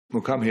we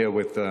come here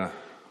with the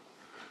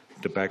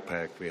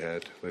backpack we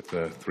had with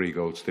the 3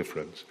 goals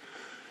difference.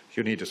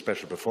 You need a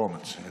special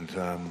performance, and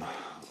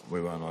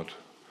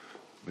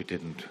we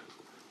didn't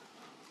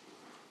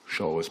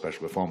show a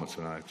special performance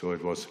tonight. So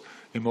it was,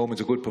 in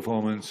moments, a good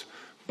performance,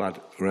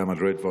 but Real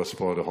Madrid was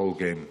for the whole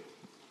game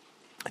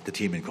the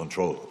team in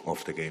control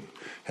of the game.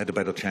 Had the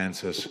better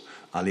chances.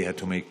 Ali had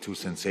to make 2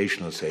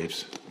 sensational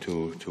saves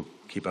to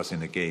keep us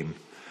in the game,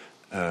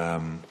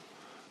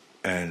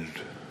 and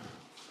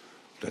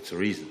that's the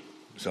reason.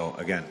 So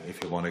again,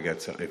 if you want to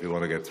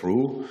get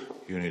through,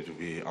 you need to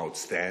be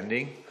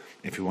outstanding.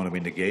 If you want to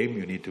win the game,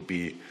 you need to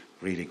be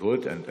really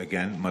good. And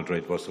again,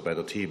 Madrid was the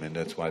better team, and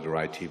that's why the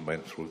right team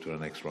went through to the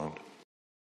next round.